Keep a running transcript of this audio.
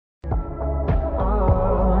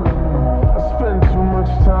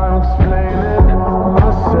time explaining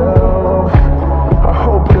myself. I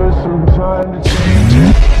hope there's some time to change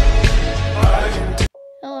it.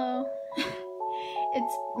 Hello,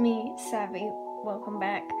 it's me, Savvy. Welcome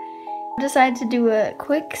back. I decided to do a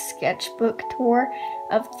quick sketchbook tour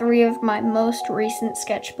of 3 of my most recent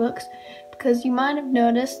sketchbooks because you might have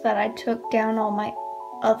noticed that I took down all my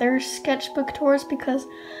other sketchbook tours because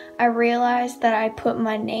I realized that I put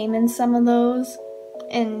my name in some of those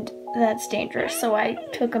and that's dangerous, so I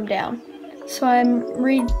took them down. So I'll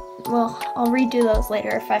redo those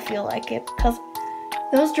later if I feel like it because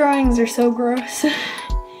those drawings are so gross.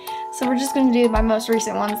 So we're just going to do my most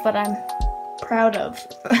recent ones that I'm proud of.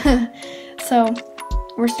 So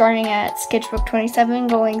we're starting at sketchbook 27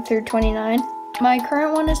 going through 29. My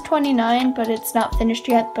current one is 29, but it's not finished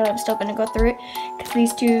yet, but I'm still going to go through it because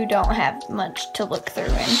these 2 don't have much to look through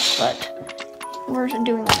in, but we're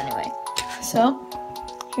doing them anyway. So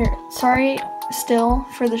here, sorry still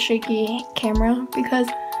for the shaky camera because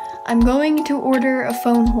I'm going to order a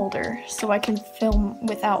phone holder so I can film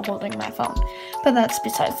without holding my phone, but that's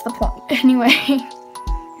besides the point. Anyway,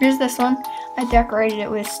 here's this one. I decorated it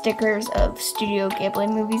with stickers of Studio Ghibli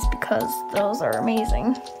movies because those are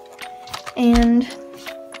amazing. And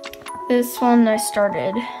this one I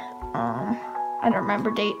started, I don't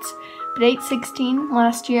remember dates, but 8/16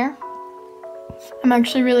 last year. I'm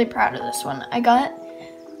actually really proud of this one. I got,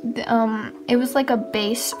 it was like a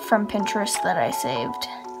base from Pinterest that I saved,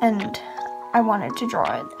 and I wanted to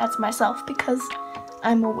draw it as myself because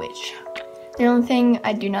I'm a witch. The only thing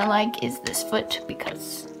I do not like is this foot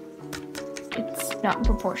because it's not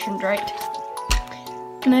proportioned right.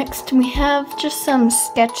 Next, we have just some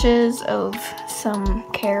sketches of some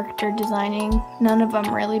character designing. None of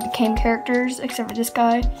them really became characters except for this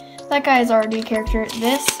guy. That guy is already a character.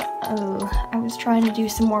 This, I was trying to do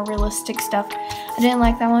some more realistic stuff. I didn't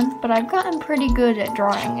like that one, but I've gotten pretty good at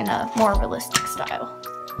drawing in a more realistic style.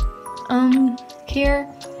 Here,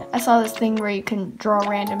 I saw this thing where you can draw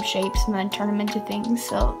random shapes and then turn them into things,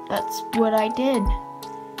 so that's what I did.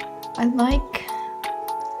 I like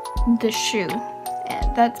the shoe,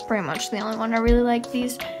 and that's pretty much the only one I really like.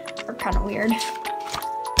 These are kind of weird.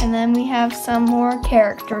 And then we have some more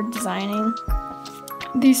character designing.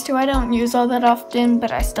 These 2 I don't use all that often,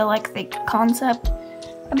 but I still like the concept.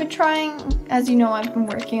 I've been trying, as you know, I've been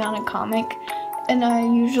working on a comic, and I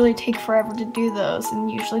usually take forever to do those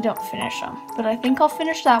and usually don't finish them. But I think I'll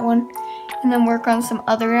finish that one and then work on some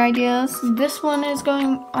other ideas. This one is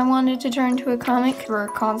I wanted to turn into a comic for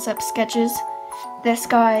concept sketches. This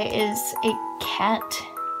guy is a cat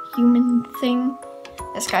human thing.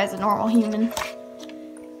 This guy's a normal human.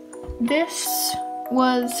 This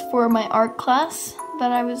was for my art class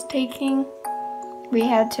that I was taking. We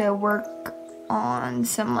had to work on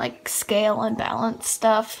some like scale and balance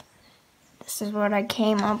stuff. This is what I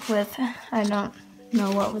came up with. I don't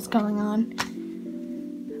know what was going on.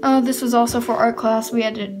 Oh, this was also for art class. We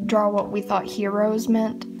had to draw what we thought heroes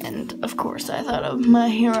meant, and of course I thought of My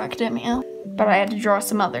Hero Academia. But I had to draw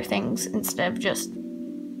some other things instead of just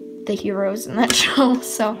the heroes in that show.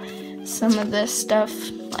 So some of this stuff,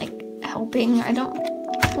 like helping, I don't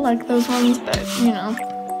like those ones, but you know.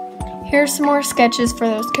 Here's some more sketches for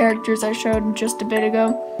those characters I showed just a bit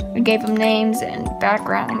ago. I gave them names and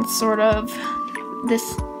backgrounds, sort of.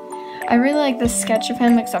 I really like this sketch of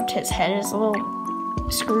him, except his head is a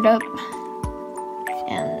little screwed up.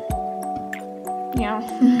 And, you know,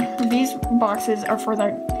 these boxes are for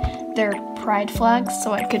their pride flags,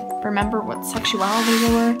 so I could remember what sexuality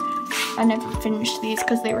they were. I never finished these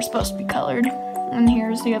because they were supposed to be colored. And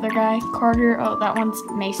here's the other guy, Carter. Oh, that one's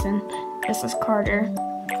Mason. This is Carter.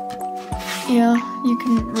 Yeah, you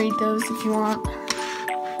can read those if you want.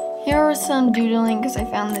 Here was some doodling because I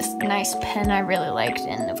found this nice pen I really liked,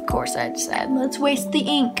 and of course I decided let's waste the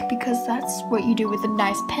ink because that's what you do with a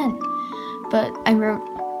nice pen. But I wrote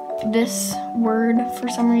this word for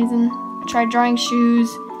some reason. I tried drawing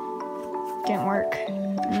shoes, didn't work.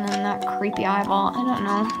 And then that creepy eyeball, I don't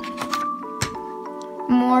know.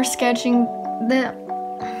 More sketching.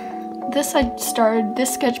 This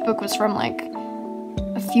sketchbook was from like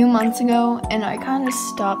a few months ago, and I kind of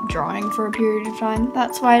stopped drawing for a period of time.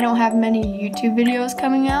 That's why I don't have many YouTube videos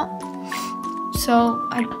coming out. So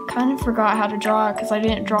I kind of forgot how to draw because I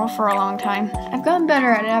didn't draw for a long time. I've gotten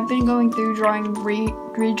better at it. I've been going through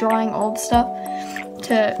redrawing old stuff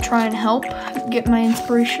to try and help get my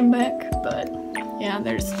inspiration back. But yeah,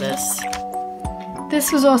 there's this.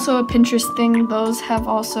 This was also a Pinterest thing. Those have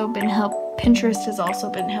also been Pinterest has also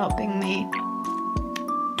been helping me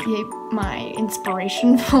keep my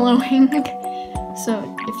inspiration flowing. So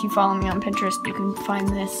if you follow me on Pinterest, you can find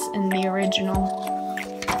this in the original.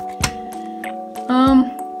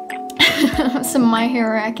 some My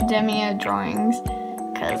Hero Academia drawings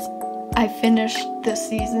because I finished the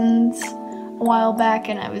seasons a while back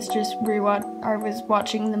and I was just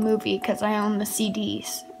watching the movie because I own the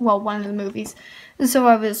CDs, well, one of the movies, and so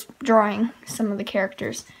I was drawing some of the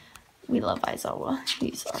characters. We love Aizawa.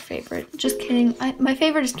 He's our favorite. Just kidding. My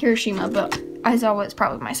favorite is Kirishima, but Aizawa is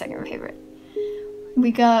probably my second favorite.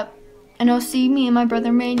 We got an OC me and my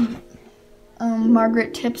brother made.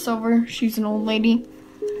 Margaret Tips over. She's an old lady.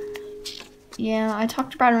 Yeah, I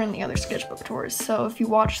talked about her in the other sketchbook tours, so if you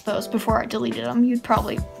watched those before I deleted them, you'd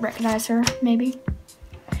probably recognize her, maybe.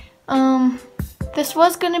 This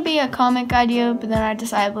was gonna be a comic idea, but then I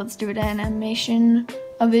decided let's do an animation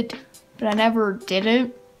of it, but I never did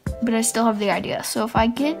it. But I still have the idea. So if I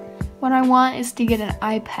get what I want is to get an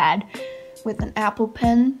iPad with an Apple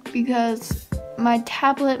Pen, because my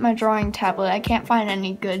drawing tablet, I can't find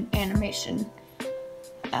any good animation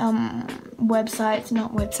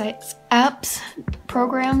apps,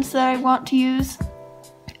 programs that I want to use.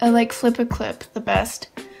 I like Flip a Clip the best.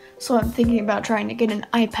 So I'm thinking about trying to get an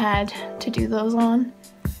iPad to do those on,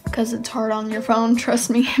 because it's hard on your phone, trust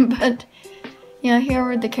me. But yeah, here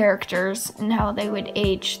were the characters and how they would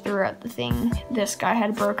age throughout the thing. This guy had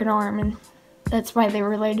a broken arm and that's why they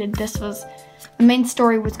related. The main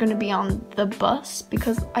story was going to be on the bus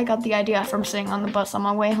because I got the idea from sitting on the bus on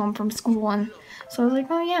my way home from school, and so I was like,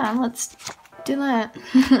 oh yeah, let's do that.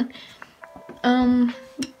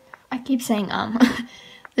 I keep saying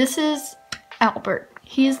This is Albert.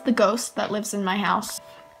 He is the ghost that lives in my house.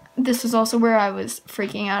 This is also where I was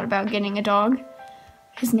freaking out about getting a dog.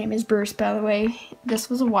 His name is Bruce, by the way. This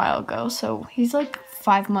was a while ago, so he's like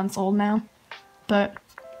 5 months old now. But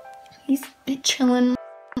he's chilling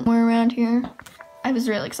somewhere around here. I was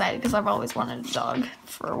really excited because I've always wanted a dog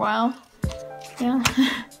for a while. Yeah.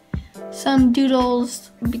 Some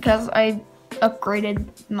doodles because I upgraded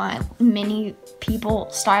my mini people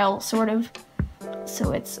style, sort of.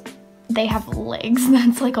 So they have legs.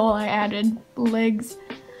 That's like all I added, legs.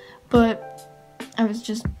 But I was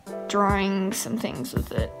just drawing some things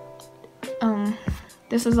with it.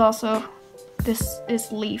 This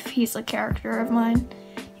is Leaf. He's a character of mine.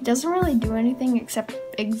 He doesn't really do anything except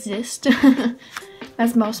exist,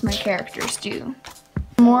 as most of my characters do.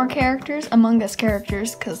 More characters, Among Us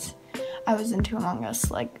characters, because I was into Among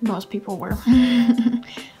Us like most people were.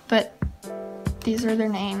 But these are their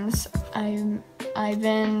names. I'm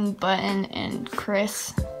Ivan, Button, and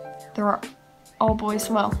Chris. They're all boys.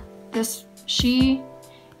 Well, she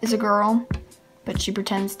is a girl, but she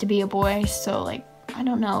pretends to be a boy, so like, I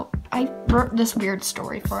don't know. I wrote this weird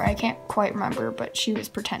story for her. I can't quite remember, but she was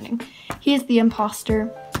pretending. He is the imposter,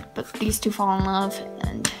 but these two fall in love,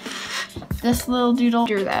 and this little doodle, I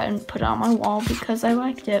drew that and put it on my wall because I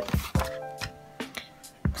liked it.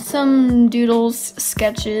 Some doodles,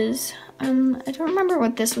 sketches. I don't remember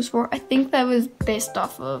what this was for. I think that was based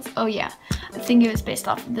off of, oh yeah, I think it was based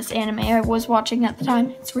off of this anime I was watching at the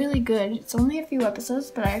time. It's really good. It's only a few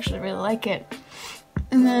episodes, but I actually really like it.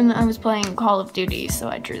 And then I was playing Call of Duty, so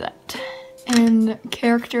I drew that. And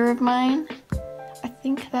character of mine, I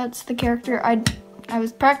think that's the character. I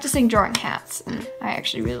was practicing drawing hats, and I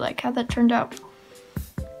actually really like how that turned out.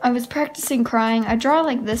 I was practicing crying. I draw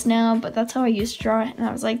like this now, but that's how I used to draw it, and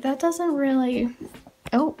I was like, that doesn't really...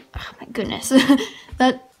 Oh my goodness,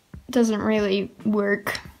 that doesn't really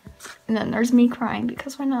work. And then there's me crying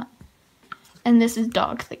because why not? And this is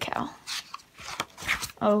Dog the cow.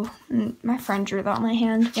 Oh, my friend drew that on my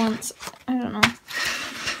hand once. I don't know.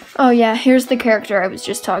 Oh yeah, here's the character I was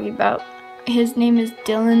just talking about. His name is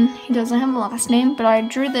Dylan. He doesn't have a last name, but I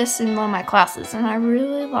drew this in one of my classes and I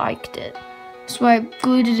really liked it. So I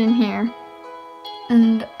glued it in here.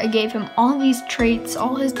 And I gave him all these traits,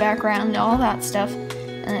 all his background, all that stuff.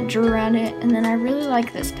 And I drew around it, and then I really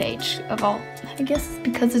like this page of all. I guess it's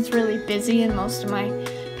because it's really busy and most of my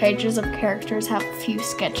pages of characters have a few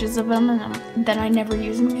sketches of them, and then I never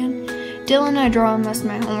use them again. Dylan, I draw most of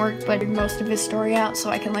my homework, but most of his story out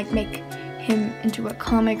so I can like make him into a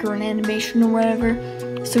comic or an animation or whatever.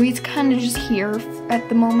 So he's kind of just here at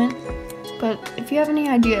the moment. But if you have any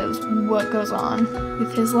ideas what goes on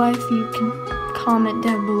with his life, you can comment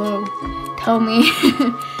down below. Tell me,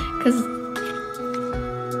 because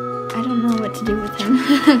I don't know what to do with him.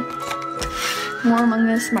 More Among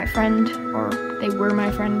Us, my friend, or they were my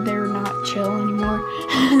friend, they're not chill anymore.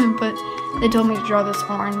 But they told me to draw this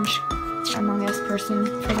orange Among Us person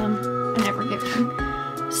for them. I never give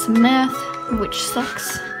them. Some math, which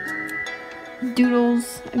sucks.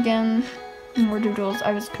 Doodles, again. More doodles.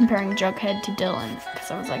 I was comparing Jughead to Dylan, because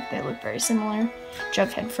I was like, they look very similar.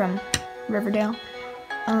 Jughead from Riverdale.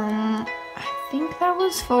 I think that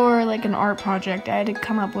was for like an art project. I had to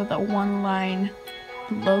come up with a one-line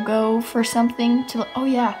logo for something to, oh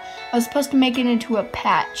yeah, I was supposed to make it into a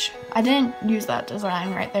patch. I didn't use that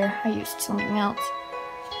design right there. I used something else.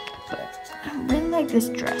 But I really like this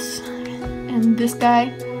dress. And this guy,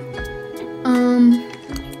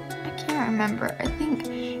 I can't remember. I think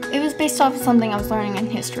it was based off of something I was learning in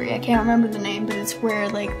history. I can't remember the name, but it's where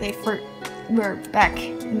like where back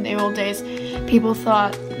in the old days, people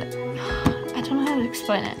thought, I don't know how to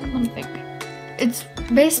explain it. Let me think. It's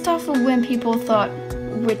based off of when people thought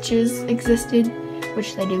witches existed,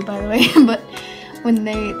 which they do, by the way, but when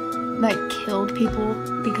they like killed people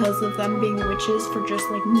because of them being witches for just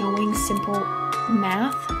like knowing simple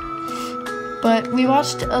math. But we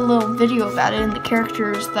watched a little video about it, and the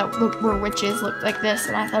characters that were witches looked like this,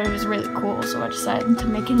 and I thought it was really cool, so I decided to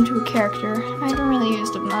make it into a character. I haven't really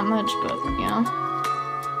used them that much, but you know.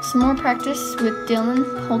 Some more practice with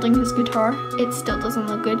Dylan holding his guitar. It still doesn't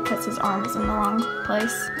look good because his arm is in the wrong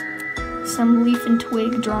place. Some leaf and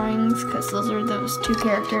twig drawings, because those are those two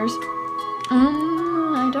characters.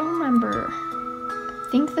 I don't remember. I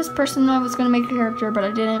think this person I was going to make a character, but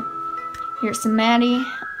I didn't. Here's some Maddie.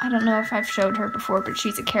 I don't know if I've showed her before, but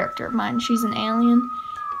she's a character of mine. She's an alien.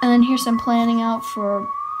 And then here's some planning out for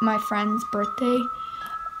my friend's birthday.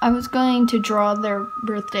 I was going to draw their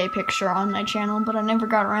birthday picture on my channel, but I never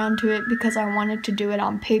got around to it because I wanted to do it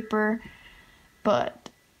on paper, but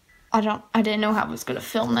I didn't know how I was going to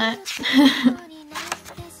film that.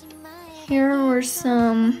 Here were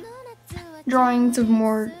some drawings of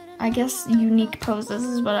more, I guess, unique poses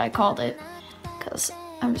is what I called it, because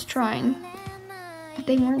I was trying.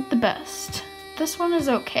 They weren't the best. This one is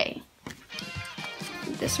okay.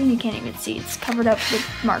 This one you can't even see. It's covered up with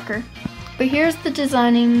marker. But here's the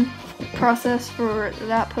designing process for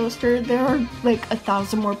that poster. There are like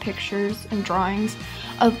 1,000 more pictures and drawings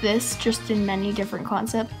of this, just in many different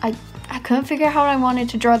concepts. I couldn't figure out how I wanted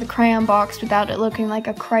to draw the crayon box without it looking like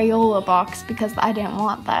a Crayola box, because I didn't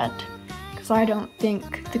want that. Because I don't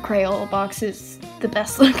think the Crayola box is the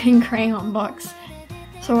best looking crayon box.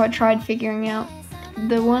 So I tried figuring out.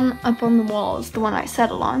 The one up on the wall is the one I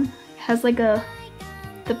settled on. It has like the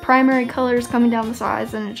primary colors coming down the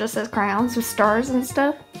sides, and it just says crayons with stars and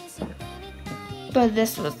stuff. But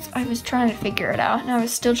I was trying to figure it out, and I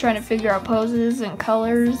was still trying to figure out poses and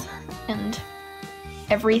colors and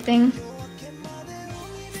everything.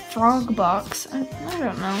 Frog box, I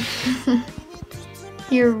don't know.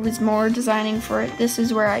 Here was more designing for it. This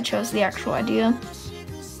is where I chose the actual idea.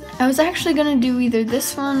 I was actually gonna do either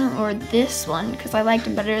this one or this one because I liked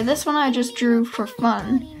it better. This one I just drew for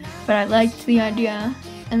fun, but I liked the idea.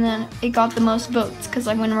 And then it got the most votes because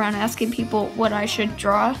I went around asking people what I should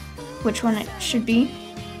draw, which one it should be,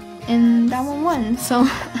 and that one won. So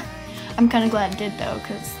I'm kind of glad it did though,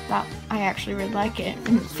 because I actually really like it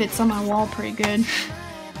and it fits on my wall pretty good.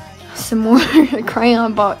 Some more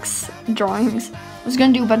crayon box drawings. I was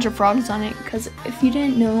gonna do a bunch of frogs on it because if you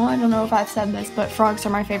didn't know, I don't know if I've said this, but frogs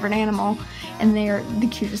are my favorite animal and they are the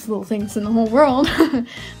cutest little things in the whole world.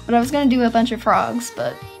 But I was gonna do a bunch of frogs,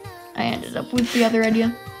 but I ended up with the other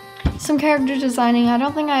idea. Some character designing. I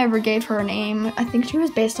don't think I ever gave her a name. I think she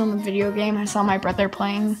was based on the video game I saw my brother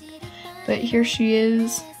playing. But here she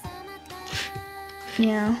is.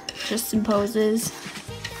 Yeah, just some poses.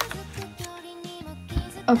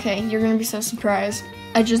 Okay, you're gonna be so surprised.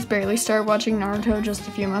 I just barely started watching Naruto just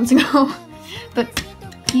a few months ago. But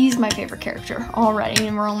he's my favorite character already,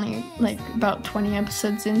 and we're only like about 20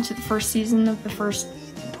 episodes into the first season of the first,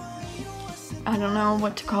 I don't know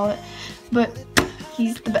what to call it, but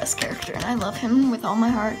he's the best character and I love him with all my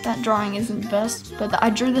heart. That drawing isn't the best, but I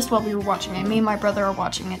drew this while we were watching it. Me and my brother are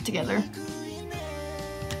watching it together.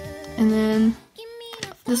 And then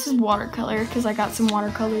this is watercolor because I got some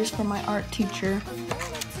watercolors from my art teacher.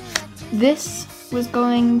 This was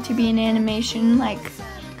going to be an animation, like,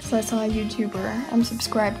 because I saw a YouTuber, I'm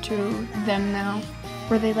subscribed to them now,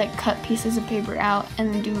 where they like cut pieces of paper out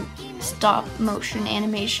and then do stop motion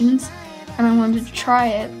animations. And I wanted to try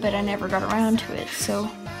it, but I never got around to it, so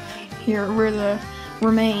here were the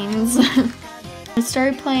remains. I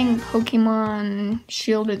started playing Pokemon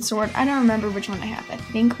Shield and Sword. I don't remember which one I have. I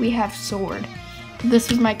think we have Sword. This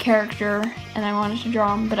was my character, and I wanted to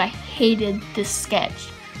draw him, but I hated this sketch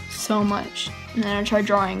so much. And then I tried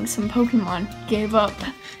drawing some Pokemon, gave up.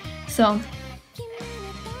 So,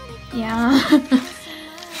 yeah.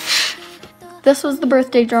 This was the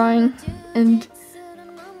birthday drawing, and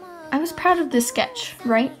I was proud of this sketch,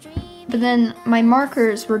 right? But then my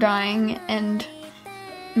markers were dying, and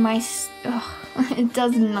it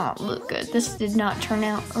does not look good. This did not turn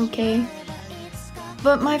out okay.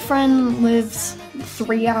 But my friend lives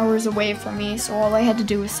 3 hours away from me, so all I had to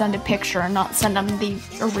do was send a picture and not send them the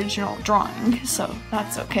original drawing, so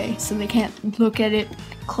that's okay. So they can't look at it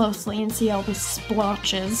closely and see all the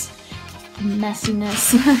splotches,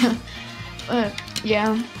 messiness. But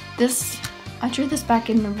yeah, I drew this back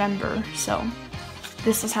in November, so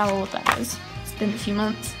this is how old that is. It's been a few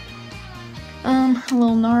months. A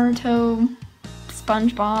little Naruto,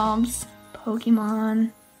 SpongeBob's,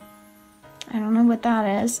 Pokemon. I don't know what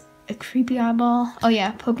that is. A creepy eyeball. Oh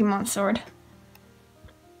yeah, Pokemon sword.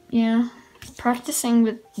 Yeah, practicing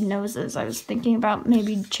with noses. I was thinking about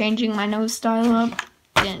maybe changing my nose style up.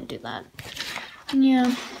 Didn't do that. And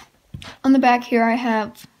yeah, on the back here I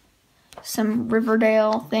have some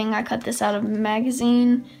Riverdale thing. I cut this out of a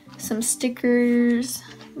magazine. Some stickers,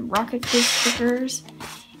 Rocket Fish stickers.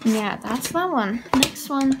 And yeah, that's that one. Next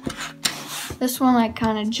one. This one I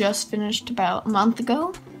kind of just finished about a month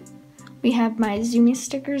ago. We have my Zoomy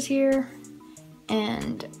stickers here,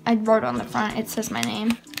 and I wrote on the front, it says my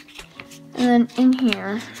name. And then in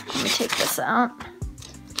here, let me take this out.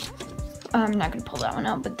 I'm not gonna pull that one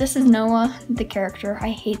out, but this is Noah, the character. I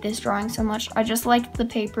hate this drawing so much. I just liked the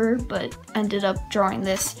paper, but ended up drawing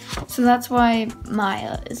this. So that's why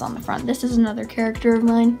Maya is on the front. This is another character of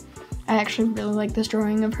mine. I actually really like this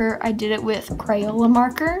drawing of her. I did it with Crayola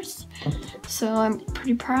markers, so I'm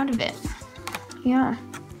pretty proud of it. Yeah.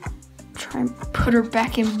 Try and put her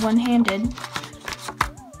back in one-handed.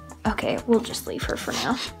 Okay, we'll just leave her for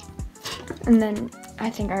now. And then,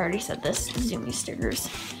 I think I already said this, Zoomy stickers.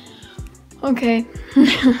 Okay,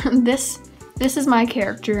 this is my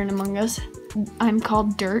character in Among Us. I'm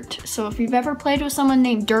called Dirt, so if you've ever played with someone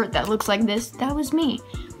named Dirt that looks like this, that was me.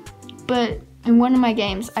 But in one of my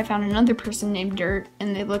games, I found another person named Dirt,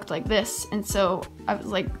 and they looked like this, and so I was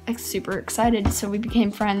like super excited, so we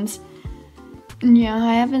became friends. Yeah,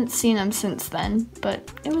 I haven't seen him since then,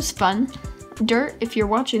 but it was fun. Dirt, if you're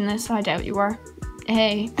watching this, I doubt you are.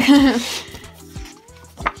 Hey.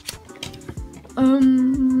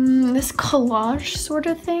 This collage sort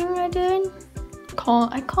of thing I did.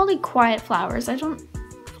 I called it Quiet Flowers. I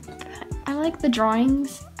like the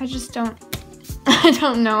drawings. I just don't, I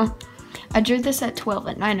don't know. I drew this at 12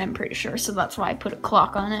 at night, I'm pretty sure, so that's why I put a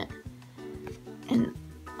clock on it. And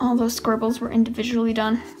all those scribbles were individually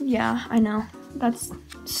done. Yeah, I know. That's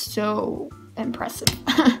so impressive.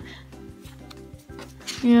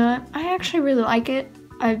 Yeah, I actually really like it.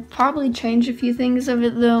 I'd probably change a few things of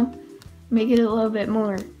it though. Make it a little bit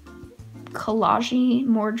more collage-y,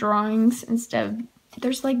 more drawings instead of,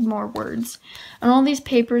 there's like more words. And all these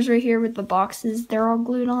papers right here with the boxes, they're all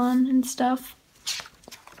glued on and stuff.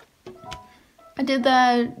 I did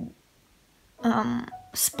that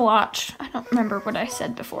splotch. I don't remember what I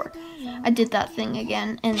said before. I did that thing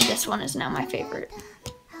again, and this one is now my favorite.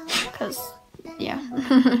 Because, yeah.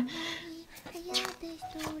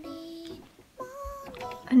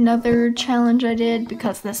 Another challenge I did,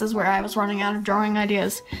 because this is where I was running out of drawing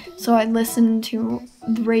ideas, so I listened to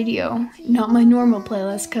the radio, not my normal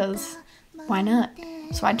playlist, because why not?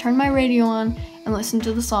 So I turned my radio on and listened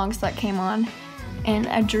to the songs that came on, and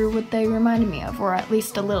I drew what they reminded me of, or at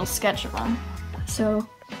least a little sketch of them. So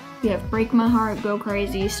we have Break My Heart, Go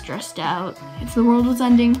Crazy, Stressed Out, If the World Was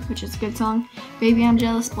Ending, which is a good song, Baby I'm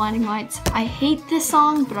Jealous, Blinding Lights. I hate this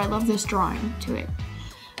song, but I love this drawing to it.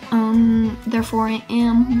 Therefore I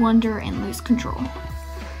Am, Wonder, and Lose Control.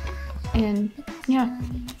 And yeah,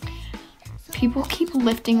 people keep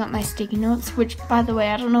lifting up my sticky notes, which, by the way,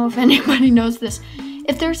 I don't know if anybody knows this.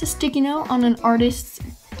 If there's a sticky note on an artist's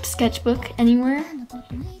sketchbook anywhere,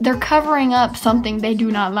 they're covering up something they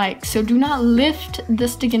do not like. So do not lift the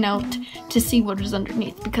sticky note to see what is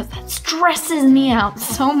underneath, because that stresses me out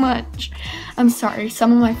so much. I'm sorry,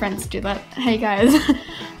 some of my friends do that. Hey guys.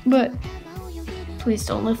 But please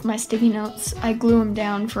don't lift my sticky notes. I glue them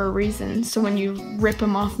down for a reason, so when you rip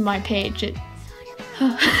them off my page, it...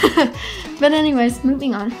 But anyways,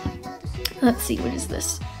 moving on. Let's see, what is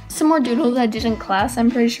this? Some more doodles I did in class,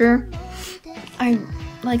 I'm pretty sure. I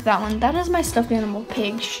like that one. That is my stuffed animal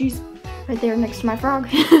pig. She's right there next to my frog.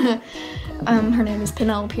 Her name is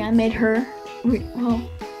Penelope. I made her, well,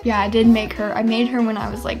 yeah, I did make her. I made her when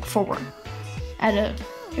I was like 4. It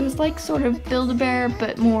was like sort of Build-A-Bear,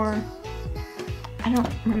 but more, I don't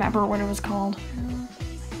remember what it was called.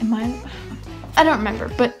 I don't remember,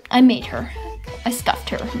 but I made her. I stuffed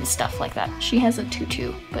her and stuff like that. She has a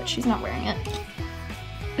tutu, but she's not wearing it.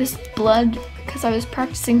 This blood, because I was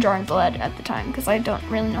practicing drawing blood at the time, because I don't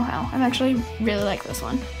really know how. I actually really like this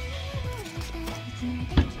one.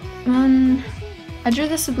 I drew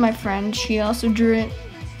this with my friend. She also drew it.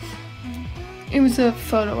 It was a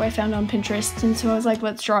photo I found on Pinterest, and so I was like,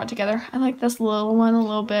 let's draw it together. I like this little one a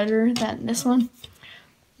little better than this one.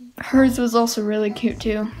 hers was also really cute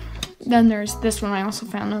too. Then there's this one I also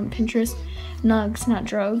found on Pinterest. Nugs, not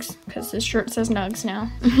drugs, because this shirt says Nugs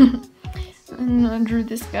now. And I drew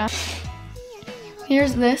this guy.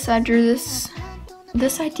 Here's this. I drew this.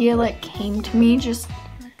 This idea like came to me just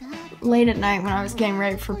late at night when I was getting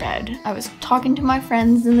ready for bed. I was talking to my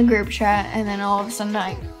friends in the group chat, and then all of a sudden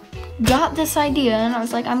I got this idea and I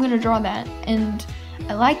was like, I'm gonna draw that. And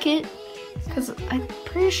I like it because I'm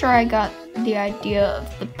pretty sure I got the idea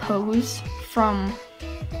of the pose from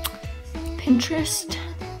Pinterest,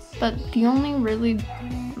 but the only really,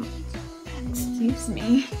 excuse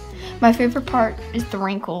me, my favorite part is the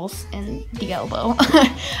wrinkles and the elbow.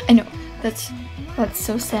 I know, that's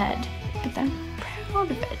so sad, but I'm proud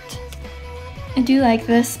of it. I do like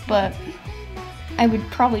this, but I would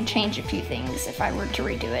probably change a few things if I were to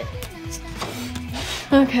redo it.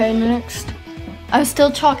 Okay, next. I was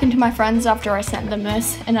still talking to my friends after I sent them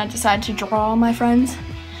this, and I decided to draw all my friends.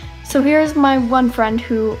 So here's my one friend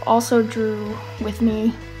who also drew with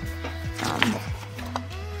me,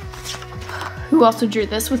 who also drew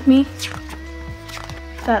this with me.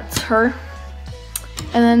 That's her.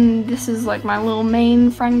 And then this is like my little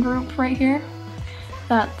main friend group right here.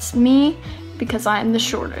 That's me, because I'm the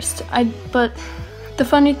shortest. But the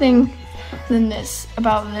funny thing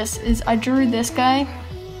about this is I drew this guy,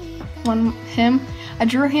 I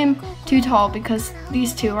drew him too tall because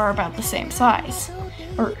these two are about the same size,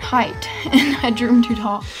 or height, and I drew him too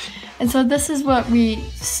tall. And so this is what we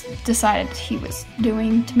decided he was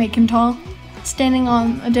doing to make him tall, standing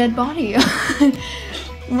on a dead body.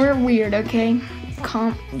 We're weird, okay?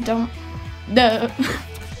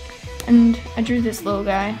 And I drew this little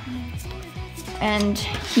guy, and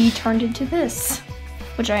he turned into this,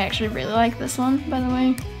 which I actually really like this one, by the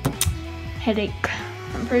way. Headache.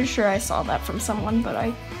 I'm pretty sure I saw that from someone, but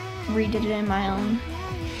I redid it in my own.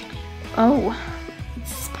 Oh,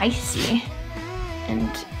 it's spicy, and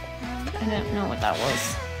I don't know what that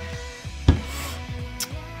was.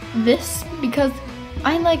 This, because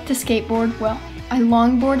I like to skateboard. Well, I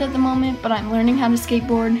longboard at the moment, but I'm learning how to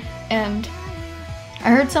skateboard, and I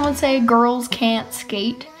heard someone say girls can't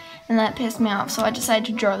skate, and that pissed me off, so I decided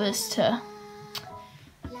to draw this to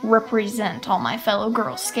represent all my fellow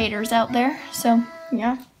girl skaters out there. So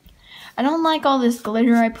yeah, I don't like all this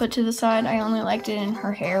glitter I put to the side. I only liked it in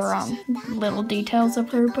her hair, on little details of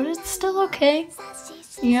her, but it's still okay.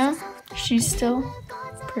 Yeah, she's still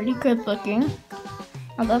pretty good looking.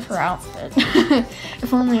 I love her outfit.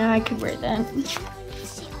 If only I could wear that.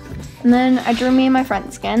 And then I drew me and my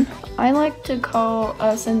friends again. I like to call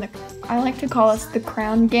us the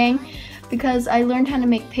Crown Gang, because I learned how to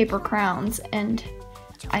make paper crowns and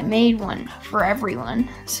I made one for everyone.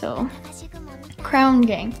 So, Crown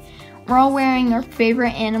Gang. We're all wearing our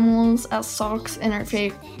favorite animals as socks and our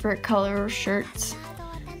favorite color shirts.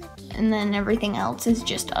 And then everything else is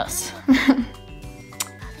just us.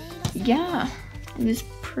 Yeah, it was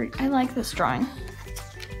pretty. I like this drawing.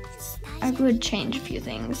 I would change a few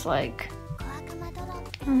things, like,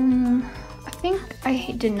 I think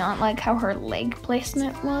I did not like how her leg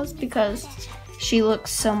placement was, because she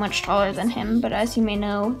looks so much taller than him, but as you may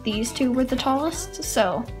know, these two were the tallest,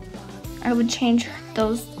 so I would change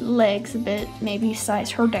those legs a bit, maybe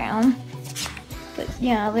size her down. But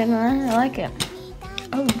yeah, I like it.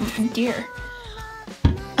 Oh dear.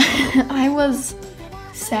 I was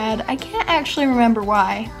sad. I can't actually remember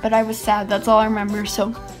why, but I was sad. That's all I remember.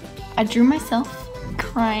 So I drew myself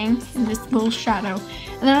crying in this little shadow,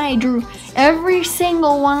 and then I drew every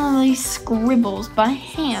single one of these scribbles by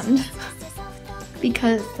hand,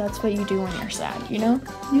 because that's what you do when you're sad, you know?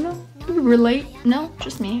 You relate? No?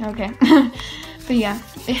 Just me? Okay. But yeah,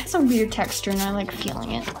 it has a weird texture and I like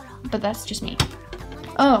feeling it, but that's just me.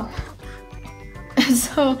 Oh.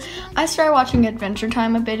 So I started watching Adventure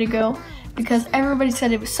Time a bit ago because everybody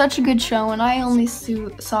said it was such a good show, and I only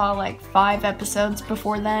saw like 5 episodes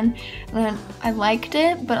before then, and then I liked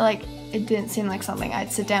it, but like it didn't seem like something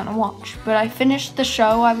I'd sit down and watch. But I finished the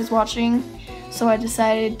show I was watching, so I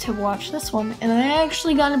decided to watch this one, and I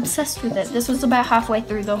actually got obsessed with it. This was about halfway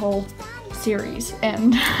through the whole series,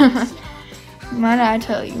 and might I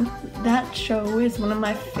tell you, that show is one of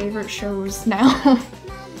my favorite shows now.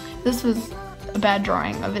 This was a bad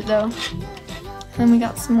drawing of it though. Then we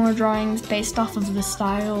got some more drawings based off of the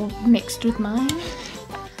style mixed with mine.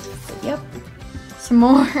 But yep, some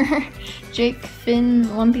more Jake,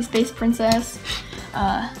 Finn, One Piece Space Princess.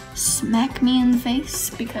 Smack me in the face,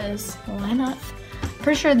 because why not?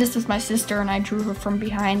 Pretty sure this is my sister and I drew her from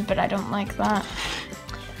behind, but I don't like that.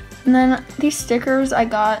 And then these stickers I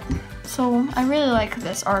got. So I really like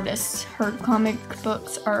this artist. Her comic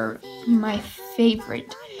books are my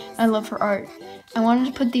favorite. I love her art. I wanted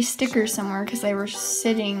to put these stickers somewhere because they were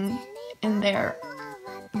sitting in there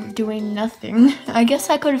doing nothing. I guess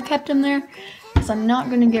I could have kept them there because I'm not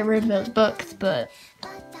going to get rid of those books, but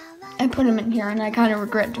I put them in here and I kind of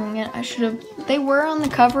regret doing it. I should have, they were on the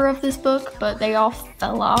cover of this book, but they all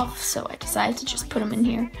fell off, so I decided to just put them in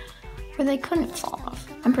here where they couldn't fall off.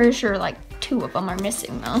 I'm pretty sure like 2 of them are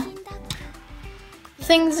missing though.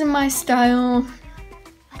 Things in my style,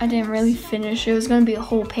 I didn't really finish. It was going to be a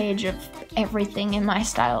whole page of everything in my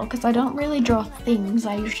style because I don't really draw things.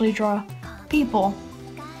 I usually draw people,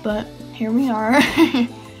 but here we are.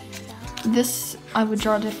 This I would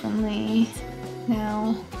draw differently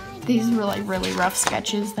now. These were like really rough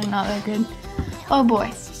sketches. They're not that good. Oh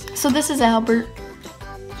boy. So this is Albert.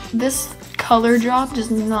 This color job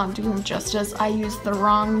does not do him justice. I used the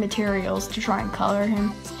wrong materials to try and color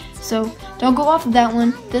him. So don't go off of that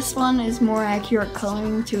one. This one is more accurate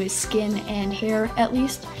coloring to his skin and hair, at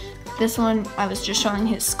least. This one, I was just showing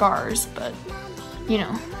his scars, but you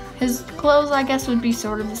know, his clothes I guess would be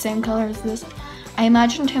sort of the same color as this. I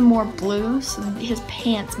imagined him more blue, so his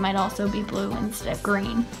pants might also be blue instead of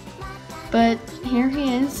green. But here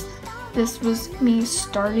he is. This was me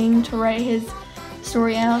starting to write his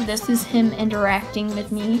story out. This is him interacting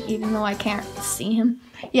with me, even though I can't see him.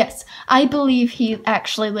 Yes, I believe he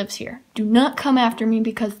actually lives here. Do not come after me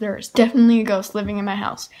because there is definitely a ghost living in my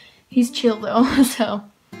house. He's chill though, so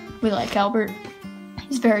we like Albert.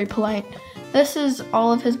 He's very polite. This is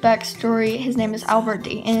all of his backstory. His name is Albert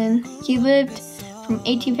D. and he lived from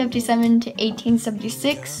 1857 to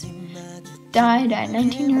 1876. Died at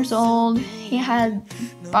 19 years old. He had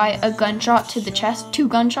by a gunshot to the chest, 2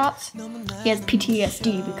 gunshots. He has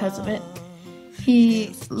PTSD because of it.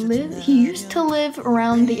 He used to live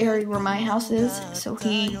around the area where my house is, so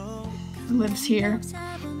he lives here.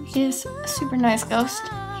 He is a super nice ghost.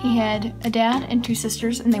 He had a dad and 2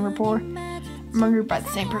 sisters, and they were poor. Murdered by the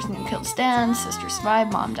same person who killed his dad. Sister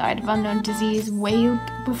survived. Mom died of unknown disease way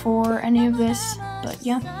before any of this. But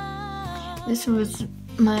yeah, this was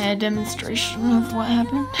my demonstration of what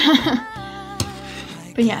happened.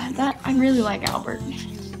 But yeah, that I really like Albert.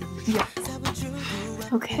 Yeah.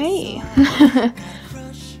 Okay.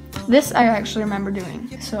 This I actually remember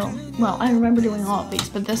doing. So, well, I remember doing all of these,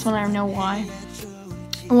 but this one I know why.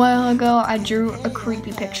 A while ago, I drew a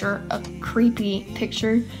creepy picture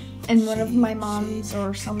in one of my mom's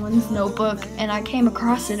or someone's notebook, and I came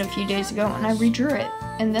across it a few days ago and I redrew it.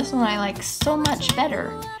 And this one I like so much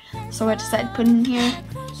better. So I decided to put it in here.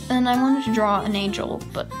 And I wanted to draw an angel,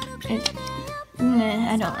 but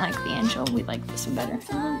I don't like the angel. We like this one better.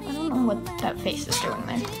 I don't know what that face is doing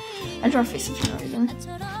there. I draw faces for no reason.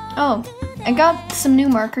 Oh, I got some new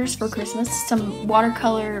markers for Christmas. Some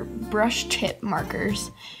watercolor brush tip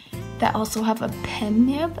markers that also have a pen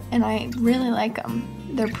nib, and I really like them.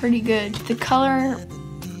 They're pretty good. The color,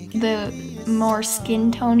 the more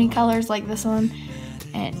skin tone-y colors like this one,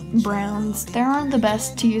 and browns, they aren't the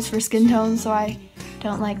best to use for skin tones, so I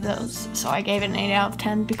don't like those. So I gave it an 8 out of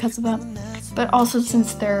 10 because of that. But also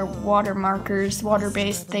since they're water markers,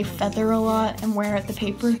 water-based, they feather a lot and wear at the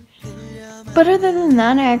paper. But other than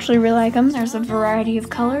that, I actually really like them. There's a variety of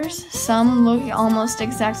colors. Some look almost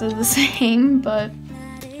exactly the same, but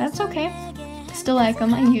that's okay. Still like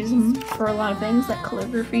them. I use them for a lot of things like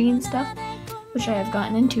calligraphy and stuff, which I have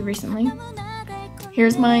gotten into recently.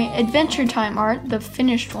 Here's my Adventure Time art, the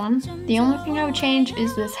finished one. The only thing I would change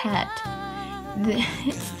is this hat.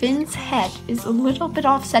 Finn's head is a little bit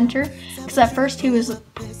off center because at first he was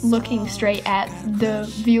looking straight at the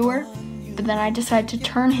viewer, but then I decided to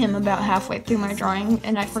turn him about halfway through my drawing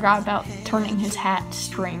and I forgot about turning his hat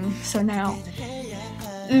string, so now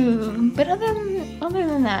but other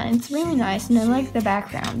than that, it's really nice, and I like the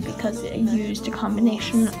background because it used a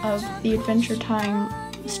combination of the Adventure Time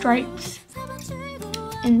stripes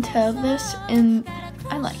into this, and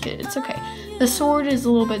I like it. It's okay. The sword is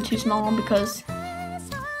a little bit too small because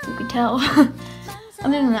you could tell.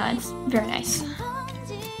 Other than that, it's very nice.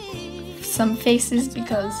 Some faces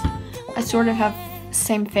because I sort of have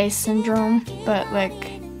same face syndrome, but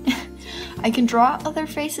like I can draw other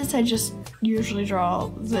faces. I just usually draw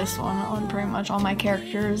this one on pretty much all my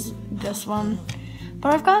characters, this one.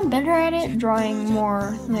 But I've gotten better at it, drawing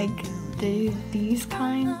more like these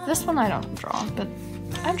kind. This one I don't draw, but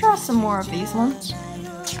I draw some more of these ones.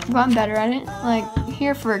 I've gotten better at it. Like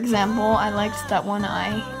here, for example, I liked that one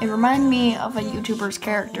eye. It reminded me of a YouTuber's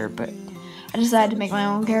character, but I decided to make my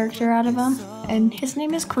own character out of him, and his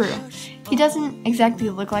name is Crew. He doesn't exactly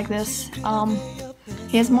look like this.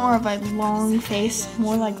 He has more of a long face,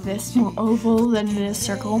 more like this, more oval than it is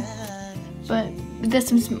circle. But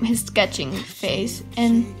this was his sketching face,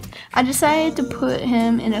 and I decided to put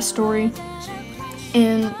him in a story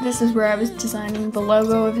And this is where I was designing the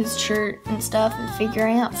logo of his shirt and stuff and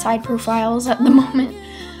figuring out side profiles at the moment.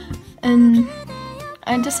 And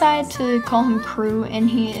I decided to call him Crew, and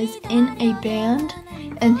he is in a band,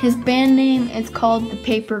 and his band name is called the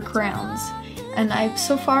Paper Crowns. And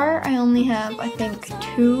so far I only have, I think,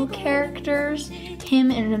 2 characters, him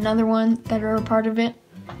and another one, that are a part of it.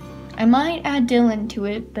 I might add Dylan to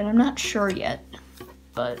it, but I'm not sure yet.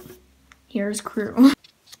 But here's Crew.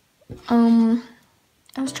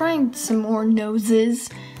 I was trying some more noses.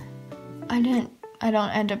 I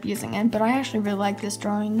don't end up using it, but I actually really like this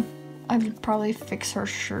drawing. I would probably fix her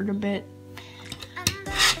shirt a bit.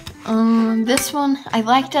 This one I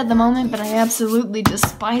liked at the moment, but I absolutely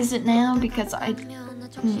despise it now because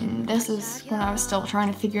this is when I was still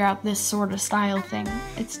trying to figure out this sort of style thing.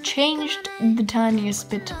 It's changed the tiniest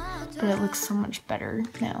bit, but it looks so much better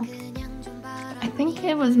now. I think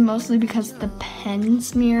it was mostly because the pen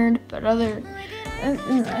smeared, but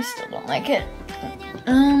I still don't like it.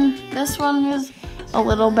 This one is a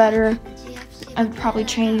little better. I'd probably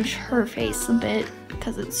change her face a bit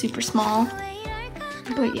because it's super small.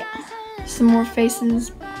 But yeah, some more faces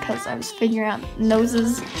because I was figuring out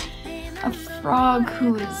noses. A frog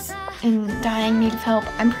who is in dying need of help.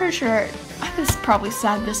 I'm pretty sure I was probably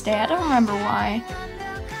sad this day. I don't remember why.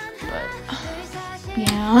 But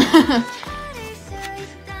yeah.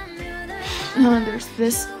 There's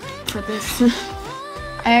this for this.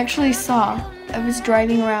 I was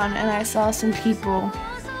driving around and I saw some people.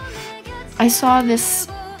 I saw this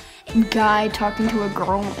guy talking to a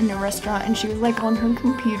girl in a restaurant, and she was like on her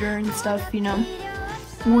computer and stuff, you know,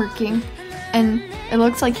 working. And it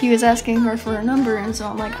looks like he was asking her for a number, and so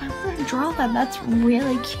I'm like, I want to draw that, that's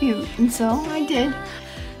really cute. And so I did.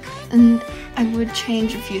 And I would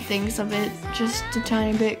change a few things of it, just a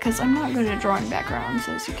tiny bit, because I'm not good at drawing backgrounds,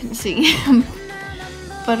 as you can see.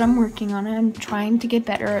 But I'm working on it. I'm trying to get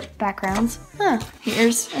better at backgrounds.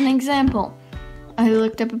 Here's an example. I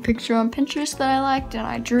looked up a picture on Pinterest that I liked, and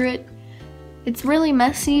I drew it. It's really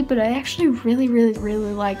messy, but I actually really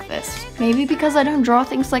like this. Maybe because I don't draw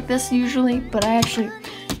things like this usually, but I actually,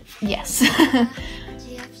 yes.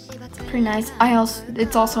 It's pretty nice.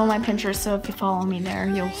 It's also on my Pinterest, so if you follow me there,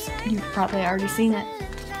 you've probably already seen it.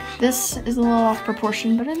 This is a little off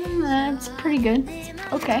proportion, but other than that, it's pretty good.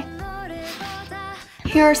 It's okay.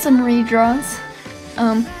 Here are some redraws.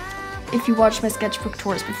 If you watched my sketchbook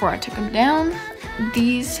tours before I took them down,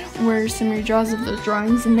 these were some redraws of those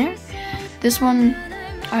drawings in there. This one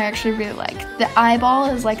I actually really like. The eyeball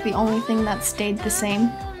is like the only thing that stayed the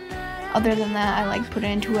same. Other than that, I like put it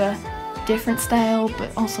into a different style,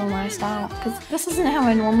 but also my style, because this isn't how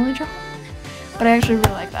I normally draw. But I actually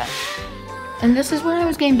really like that. And this is when I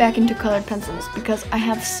was getting back into colored pencils, because I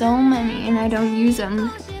have so many and I don't use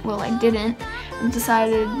them. Well, I didn't. I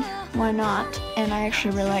decided why not, and I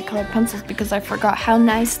actually really like colored pencils because I forgot how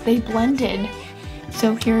nice they blended.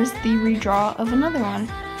 So here's the redraw of another one,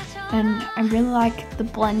 and I really like the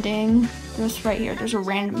blending. This right here, there's a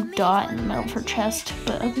random dot in the middle of her chest,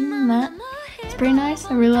 but other than that, it's pretty nice.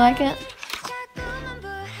 I really like it.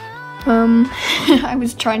 I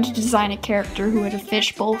was trying to design a character who had a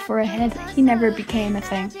fishbowl for a head. He never became a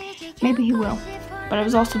thing. Maybe he will. But I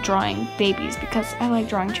was also drawing babies because I like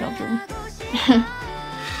drawing children. And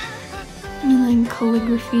then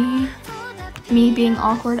calligraphy. Me being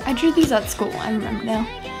awkward. I drew these at school, I remember now.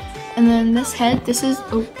 And then this head, this is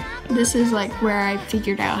like where I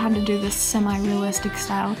figured out how to do this semi-realistic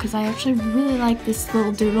style, because I actually really like this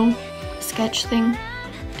little doodle sketch thing.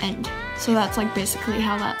 And so that's like basically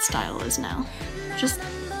how that style is now. Just,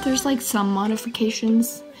 there's like some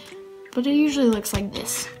modifications, but it usually looks like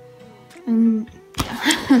this. And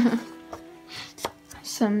yeah.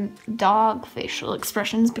 Some dog facial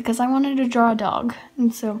expressions because I wanted to draw a dog.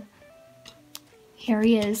 And so here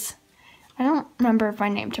he is. I don't remember if I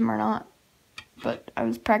named him or not, but I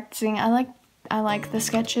was practicing. I like the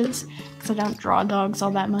sketches because I don't draw dogs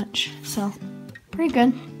all that much. So pretty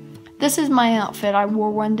good. This is my outfit I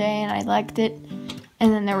wore one day and I liked it.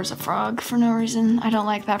 And then there was a frog for no reason. I don't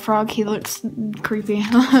like that frog. He looks creepy.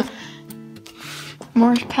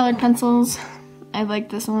 More colored pencils. I like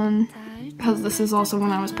this one because this is also when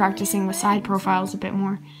I was practicing the side profiles a bit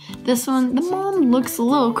more. This one, the mom looks a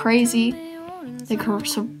little crazy. Like her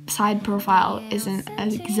side profile isn't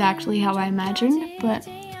exactly how I imagined, but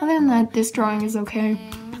other than that, this drawing is okay.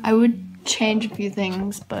 I would change a few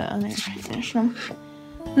things, but other than that, I finished them.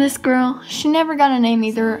 This girl, she never got a name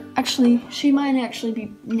either. Actually, she might actually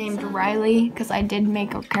be named Riley, because I did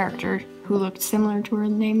make a character who looked similar to her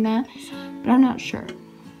named that, but I'm not sure.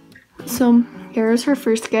 So here's her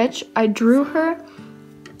first sketch. I drew her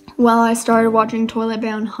Well, I started watching Toilet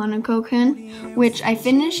Bound Hanako-kun, which I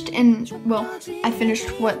finished I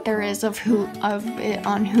finished what there is of it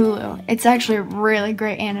on Hulu. It's actually a really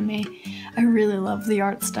great anime. I really love the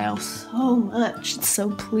art style so much. It's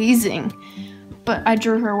so pleasing. But I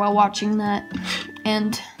drew her while watching that,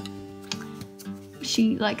 and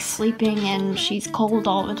she likes sleeping and she's cold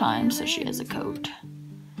all the time, so she has a coat.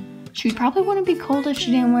 She probably wouldn't be cold if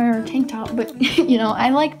she didn't wear her tank top, but you know,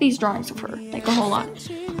 I like these drawings of her, like a whole lot.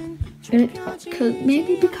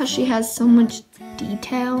 Maybe because she has so much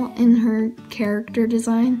detail in her character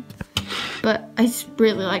design, but I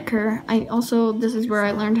really like her. This is where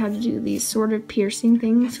I learned how to do these sort of piercing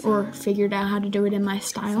things, or figured out how to do it in my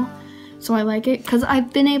style. So I like it, because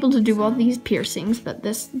I've been able to do all these piercings, but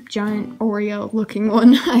this giant Oreo looking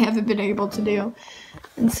one I haven't been able to do.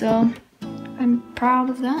 And so I'm proud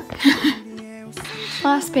of that.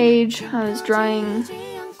 Last page, I was drawing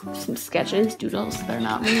some sketches, doodles. They're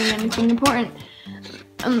not really anything important.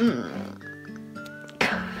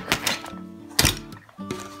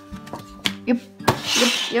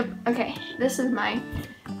 Yep. Okay, this is my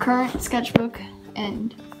current sketchbook,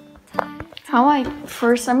 and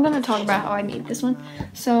I'm gonna talk about how I made this one.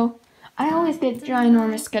 So I always get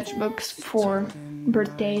ginormous sketchbooks for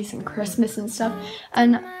birthdays and Christmas and stuff,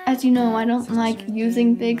 and as you know, I don't like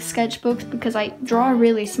using big sketchbooks because I draw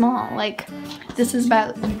really small. Like, this is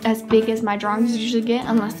about as big as my drawings usually get,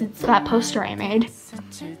 unless it's that poster I made.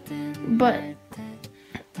 But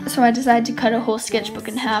so I decided to cut a whole sketchbook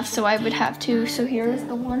in half, so I would have two. So here's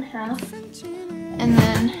the one half, and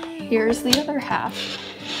then here's the other half.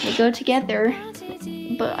 They go together,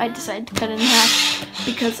 but I decided to cut it in half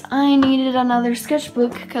because I needed another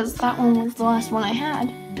sketchbook, because that one was the last one I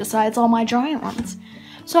had, besides all my giant ones.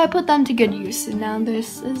 So I put them to good use, and now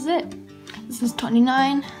this is it. This is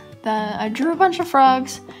 29. I drew a bunch of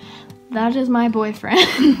frogs. That is my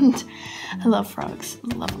boyfriend. I love frogs.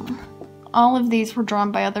 I love them. All of these were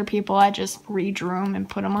drawn by other people. I just redrew them and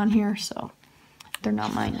put them on here, so they're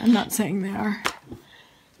not mine. I'm not saying they are.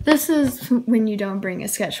 This is when you don't bring a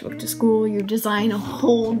sketchbook to school. You design a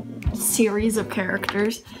whole series of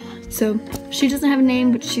characters. So she doesn't have a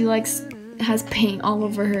name, but she has paint all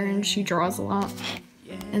over her, and she draws a lot.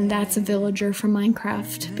 And that's a villager from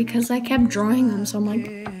Minecraft, because I kept drawing them, so I'm like,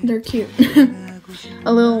 they're cute.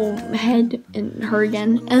 A little head and her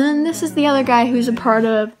again. And then this is the other guy who's a part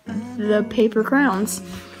of the Paper Crowns.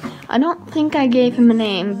 I don't think I gave him a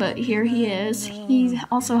name, but here he is. He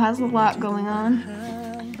also has a lot going on.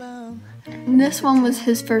 This one was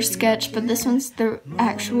his first sketch, but this one's the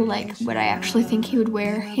actual, what I actually think he would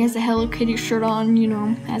wear. He has a Hello Kitty shirt on, you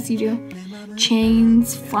know, as you do.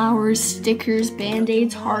 Chains, flowers, stickers,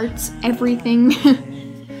 band-aids, hearts, everything.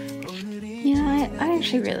 Yeah, I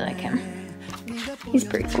actually really like him. He's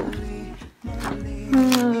pretty cool.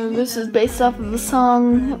 This is based off of the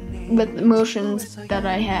song with emotions that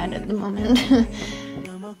I had at the moment.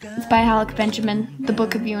 It's by Halleck Benjamin, The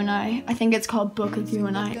Book of You and I. I think it's called Book of You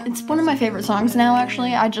and I. It's one of my favorite songs now,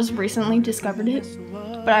 actually. I just recently discovered it.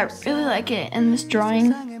 But I really like it, and this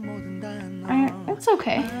drawing, it's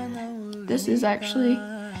okay. This is actually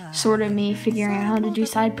sort of me figuring out how to do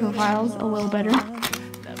side profiles a little better.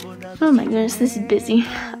 Oh my goodness, this is busy.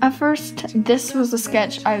 At first, this was a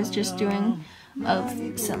sketch I was just doing of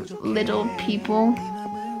some little people,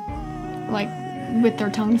 with their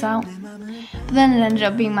tongues out. But then it ended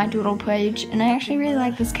up being my doodle page, and I actually really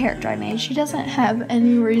like this character I made. She doesn't have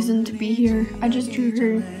any reason to be here. I just drew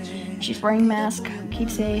her. She's wearing a mask. Keep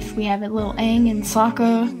safe. We have a little Aang and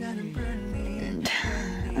Sokka. And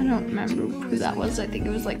I don't remember who that was. I think it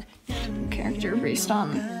was a character based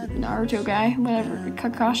on Naruto guy, whatever,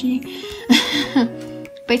 Kakashi.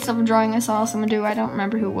 Based off a drawing I saw someone do. I don't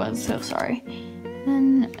remember who it was, so sorry.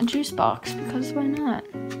 And a juice box, because why not?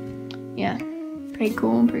 Yeah. Pretty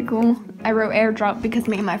cool, pretty cool. I wrote airdrop because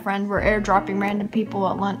me and my friend were airdropping random people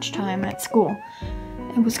at lunchtime at school.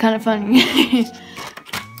 It was kind of funny.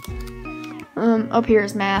 Up here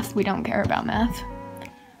is math. We don't care about math.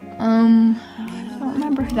 I don't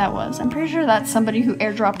remember who that was. I'm pretty sure that's somebody who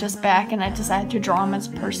airdropped us back, and I decided to draw him as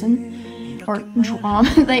a person. Or draw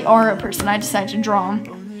him. They are a person. I decided to draw him.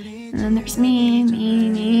 And then there's me.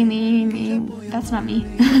 That's not me.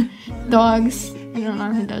 Dogs. I don't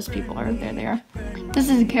know who those people are. There they are. This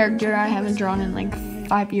is a character I haven't drawn in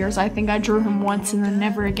 5 years. I think I drew him once and then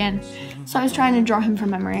never again. So I was trying to draw him from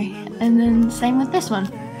memory. And then same with this one.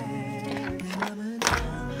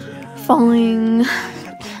 Falling.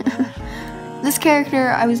 This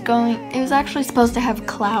character, it was actually supposed to have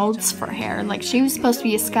clouds for hair. She was supposed to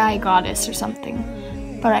be a sky goddess or something.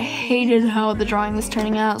 But I hated how the drawing was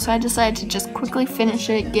turning out, so I decided to just quickly finish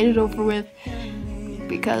it, get it over with.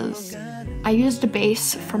 because I used a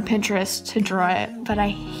base from Pinterest to draw it, but I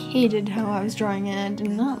hated how I was drawing it. I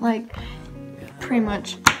did not like pretty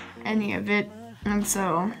much any of it, and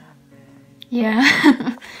so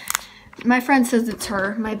yeah. My friend says it's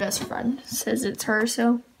her. My best friend says it's her,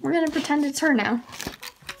 so we're gonna pretend it's her now.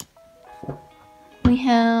 We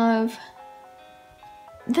have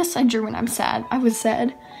this I drew when I'm sad. I was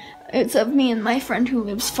sad. It's of me and my friend who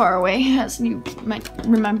lives far away. As you might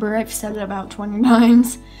remember, I've said it about 20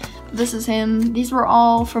 times. This is him. These were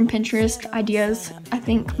all from Pinterest ideas. I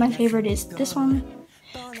think my favorite is this one.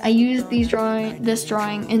 I used this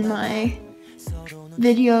drawing in my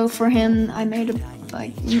video for him I made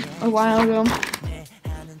a while ago.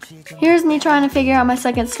 Here's me trying to figure out my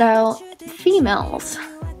second style, females.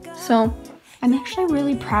 So I'm actually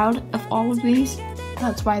really proud of all of these.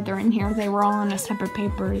 That's why they're in here. They were all on a separate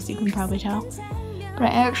paper, as you can probably tell. But I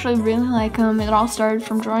actually really like them. It all started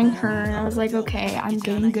from drawing her, and I was like, okay, I'm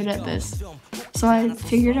getting good at this. So I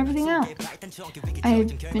figured everything out.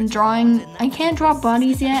 I've been drawing, I can't draw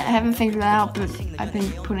bodies yet. I haven't figured that out, but I've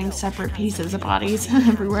been putting separate pieces of bodies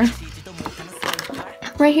everywhere.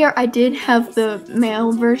 Right here, I did have the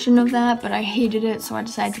male version of that, but I hated it, so I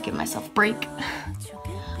decided to give myself a break.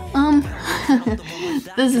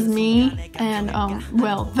 This is me, and,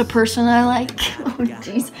 well, the person I like. Oh,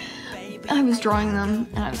 jeez. I was drawing them,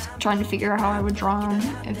 and I was trying to figure out how I would draw them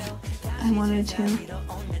if I wanted to.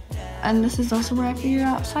 And this is also where I figured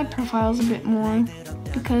out side profiles a bit more,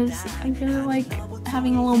 because I really like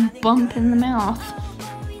having a little bump in the mouth.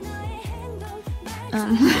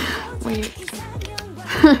 Wait.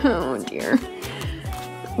 Oh, dear.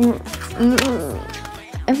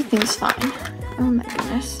 Everything's fine. Oh my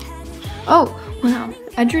goodness. Oh, wow.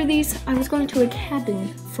 I drew these. I was going to a cabin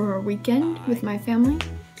for a weekend with my family.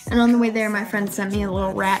 And on the way there, my friend sent me a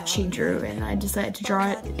little rat she drew, and I decided to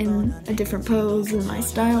draw it in a different pose in my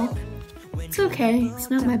style. It's okay. It's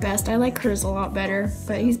not my best. I like hers a lot better,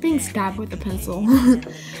 but he's being stabbed with a pencil.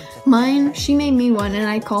 Mine, she made me one, and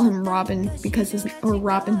I call him Robin or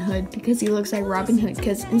Robin Hood because he looks like Robin Hood.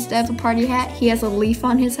 Because instead of a party hat, he has a leaf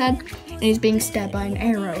on his head, and he's being stabbed by an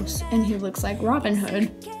arrow, and he looks like Robin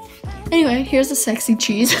Hood. Anyway, here's a sexy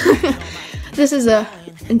cheese. This is a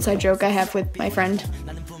inside joke I have with my friend.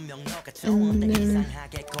 And then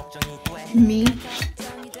me.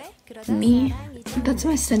 That's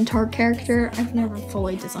my centaur character. I've never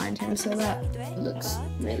fully designed him, so that looks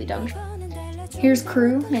really dumb. Here's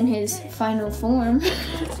Crew in his final form.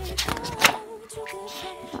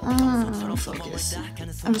 Focus.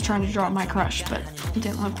 I was trying to draw my crush, but it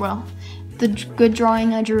didn't look well. The good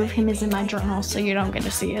drawing I drew of him is in my journal, so you don't get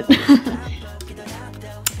to see it.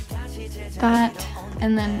 That,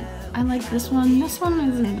 and then I like this one. This one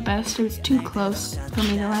isn't the best. It was too close for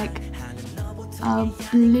me to like.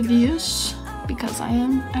 Oblivious, because I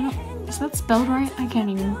don't, is that spelled right? I can't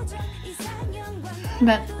even.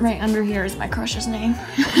 But right under here is my crush's name.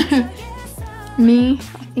 Me,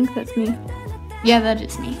 I think that's me. Yeah, that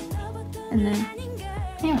is me. And then,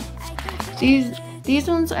 yeah. These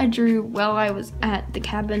ones I drew while I was at the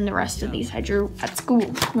cabin. The rest of these I drew at school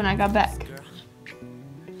when I got back.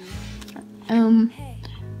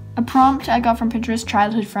 A prompt I got from Pinterest,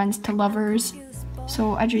 childhood friends to lovers.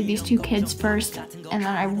 So I drew these two kids first, and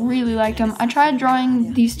then I really liked them. I tried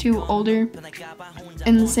drawing these two older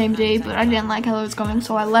in the same day, but I didn't like how it was going,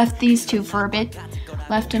 so I left these two for a bit.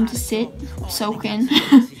 Left them to sit, soak in.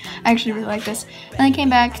 I actually really like this. And I came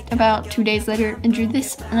back about 2 days later and drew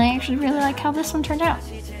this, and I actually really like how this one turned out.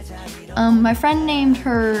 My friend named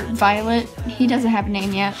her Violet. He doesn't have a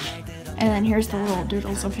name yet. And then here's the little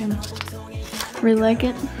doodles of him. Really like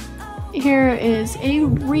it. Here is a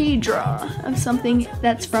redraw of something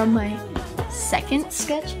that's from my second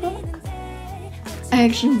sketchbook. I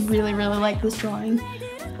actually really like this drawing.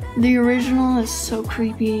 The original is so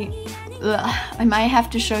creepy. Ugh. I might have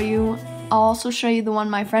to show you. I'll also show you the one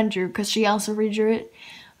my friend drew because she also redrew it.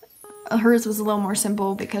 Hers was a little more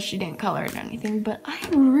simple because she didn't color it or anything, but I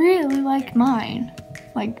really like mine.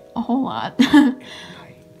 Like, a whole lot.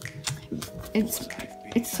 It's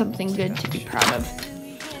something good to be proud of.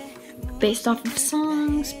 Based off of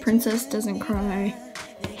songs, Princess Doesn't Cry.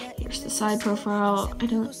 Here's the side profile. I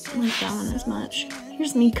don't like that one as much.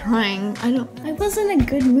 Here's me crying. I was in a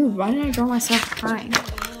good mood. Why did I draw myself crying?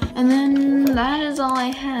 And then that is all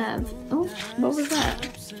I have. Oh, what was that?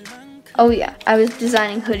 Oh yeah, I was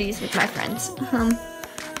designing hoodies with my friends.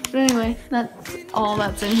 But anyway, that's all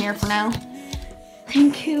that's in here for now.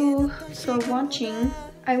 Thank you for watching.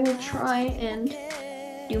 I will try and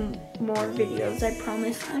do more videos, I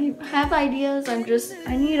promise. I have ideas,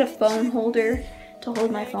 I need a phone holder to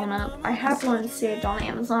hold my phone up. I have one saved on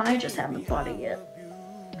Amazon, I just haven't bought it yet.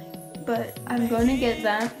 but I'm going to get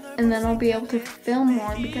that, and then I'll be able to film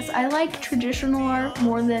more because I like traditional art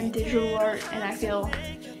more than digital art, and I feel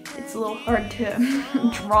it's a little hard to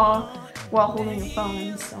draw while holding a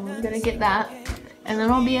phone, so I'm gonna get that, and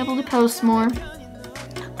then I'll be able to post more,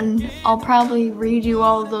 and I'll probably redo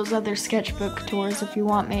all of those other sketchbook tours if you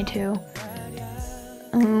want me to.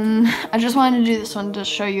 I just wanted to do this one to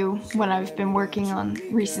show you what I've been working on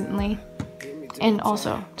recently, and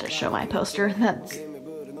also to show my poster.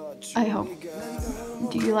 I hope.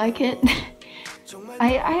 Do you like it?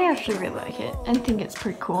 I actually really like it. I think it's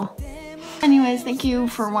pretty cool. Anyways, thank you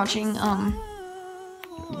for watching.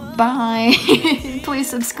 Bye. Please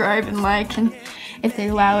subscribe and like, and if they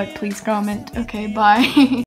allow it, please comment. Okay, bye.